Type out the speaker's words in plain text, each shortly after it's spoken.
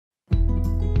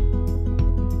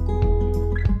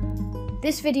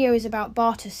This video is about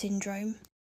Bartter syndrome.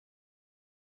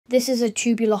 This is a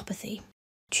tubulopathy.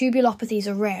 Tubulopathies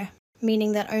are rare,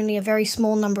 meaning that only a very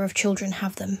small number of children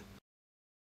have them.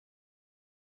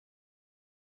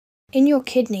 In your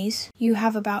kidneys, you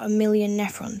have about 1 million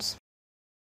nephrons.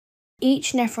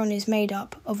 Each nephron is made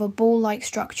up of a ball-like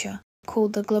structure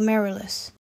called the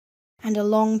glomerulus and a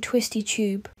long twisty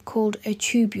tube called a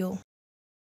tubule.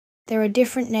 There are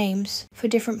different names for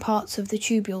different parts of the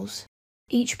tubules.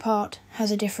 Each part has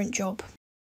a different job.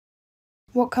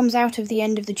 What comes out of the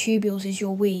end of the tubules is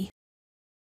your wee.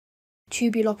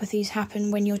 Tubulopathies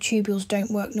happen when your tubules don't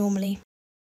work normally.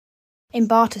 In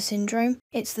Bartter syndrome,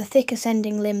 it's the thick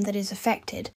ascending limb that is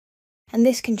affected, and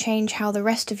this can change how the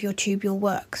rest of your tubule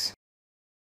works.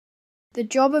 The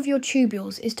job of your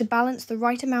tubules is to balance the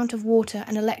right amount of water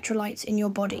and electrolytes in your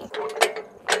body.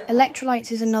 Electrolytes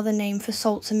is another name for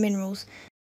salts and minerals.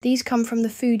 These come from the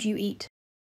food you eat.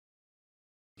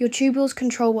 Your tubules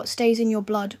control what stays in your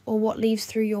blood or what leaves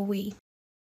through your wee.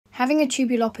 Having a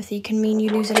tubulopathy can mean you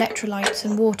lose electrolytes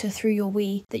and water through your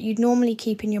wee that you'd normally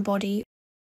keep in your body,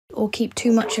 or keep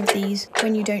too much of these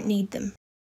when you don't need them.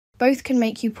 Both can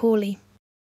make you poorly.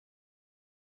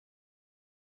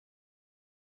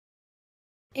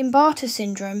 In Bartter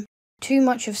syndrome, too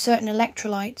much of certain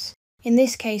electrolytes, in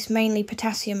this case mainly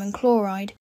potassium and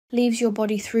chloride, leaves your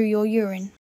body through your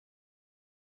urine.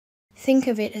 Think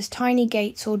of it as tiny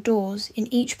gates or doors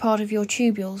in each part of your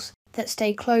tubules that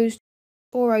stay closed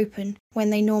or open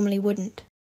when they normally wouldn't.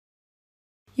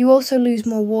 You also lose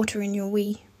more water in your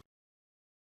wee.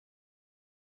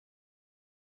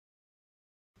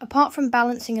 Apart from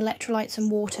balancing electrolytes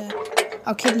and water,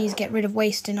 our kidneys get rid of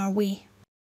waste in our wee.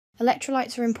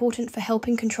 Electrolytes are important for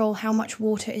helping control how much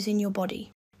water is in your body,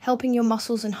 helping your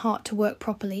muscles and heart to work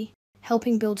properly,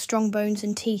 helping build strong bones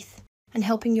and teeth, and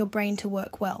helping your brain to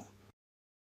work well.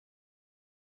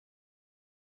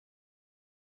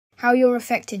 How you're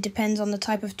affected depends on the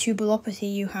type of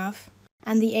tubulopathy you have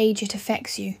and the age it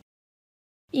affects you.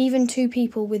 Even two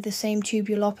people with the same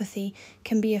tubulopathy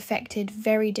can be affected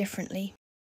very differently.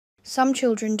 Some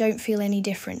children don't feel any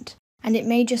different, and it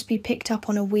may just be picked up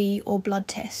on a wee or blood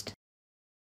test.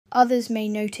 Others may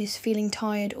notice feeling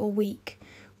tired or weak,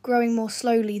 growing more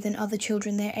slowly than other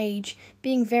children their age,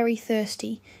 being very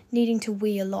thirsty, needing to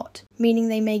wee a lot, meaning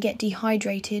they may get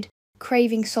dehydrated,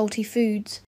 craving salty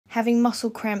foods, having muscle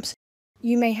cramps.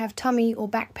 You may have tummy or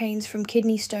back pains from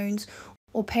kidney stones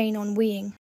or pain on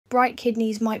weeing. Bright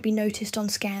kidneys might be noticed on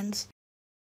scans.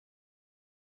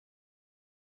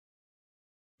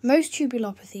 Most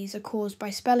tubulopathies are caused by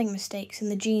spelling mistakes in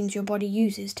the genes your body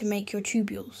uses to make your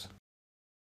tubules.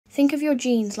 Think of your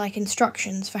genes like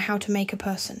instructions for how to make a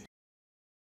person.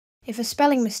 If a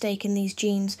spelling mistake in these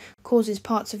genes causes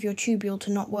parts of your tubule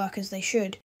to not work as they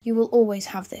should, you will always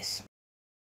have this.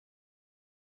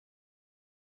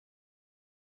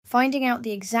 Finding out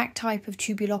the exact type of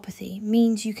tubulopathy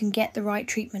means you can get the right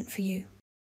treatment for you.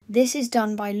 This is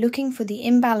done by looking for the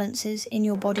imbalances in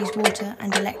your body's water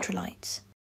and electrolytes.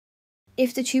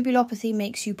 If the tubulopathy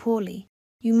makes you poorly,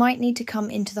 you might need to come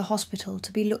into the hospital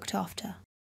to be looked after.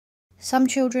 Some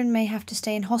children may have to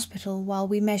stay in hospital while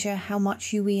we measure how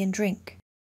much you wee and drink.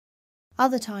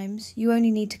 Other times, you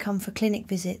only need to come for clinic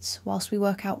visits whilst we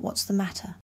work out what's the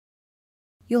matter.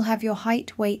 You'll have your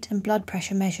height, weight and blood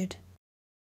pressure measured.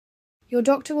 Your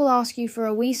doctor will ask you for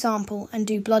a wee sample and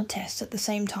do blood tests at the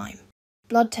same time.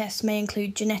 Blood tests may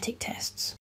include genetic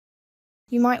tests.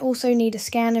 You might also need a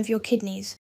scan of your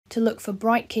kidneys to look for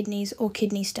bright kidneys or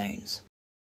kidney stones.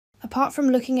 Apart from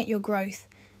looking at your growth,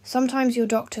 sometimes your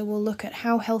doctor will look at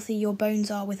how healthy your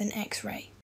bones are with an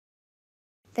X-ray.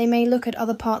 They may look at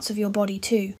other parts of your body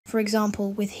too, for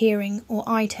example with hearing or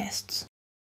eye tests.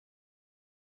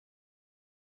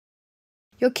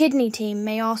 Your kidney team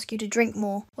may ask you to drink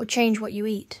more or change what you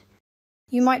eat.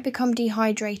 You might become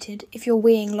dehydrated if you're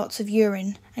weeing lots of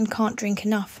urine and can't drink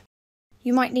enough.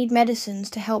 You might need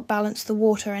medicines to help balance the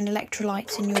water and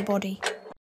electrolytes in your body.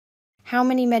 How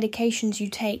many medications you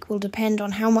take will depend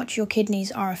on how much your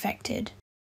kidneys are affected.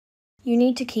 You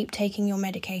need to keep taking your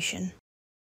medication.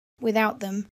 Without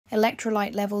them,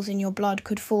 electrolyte levels in your blood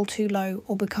could fall too low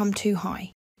or become too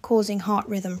high, causing heart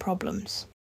rhythm problems.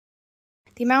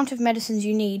 The amount of medicines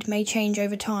you need may change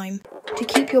over time to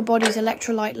keep your body's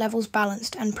electrolyte levels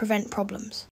balanced and prevent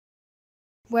problems.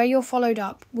 Where you're followed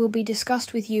up will be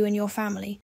discussed with you and your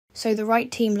family, so the right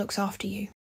team looks after you.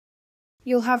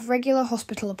 You'll have regular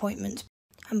hospital appointments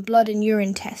and blood and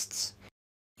urine tests.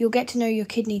 You'll get to know your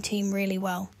kidney team really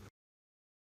well.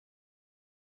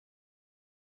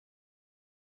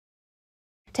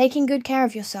 Taking good care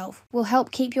of yourself will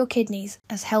help keep your kidneys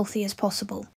as healthy as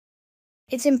possible.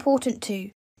 It's important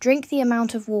too Drink the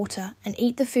amount of water and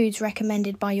eat the foods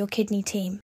recommended by your kidney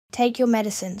team. Take your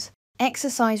medicines.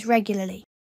 Exercise regularly.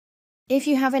 If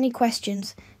you have any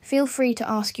questions, feel free to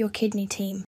ask your kidney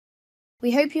team.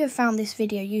 We hope you have found this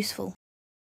video useful.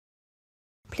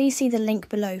 Please see the link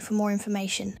below for more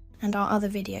information and our other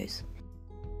videos.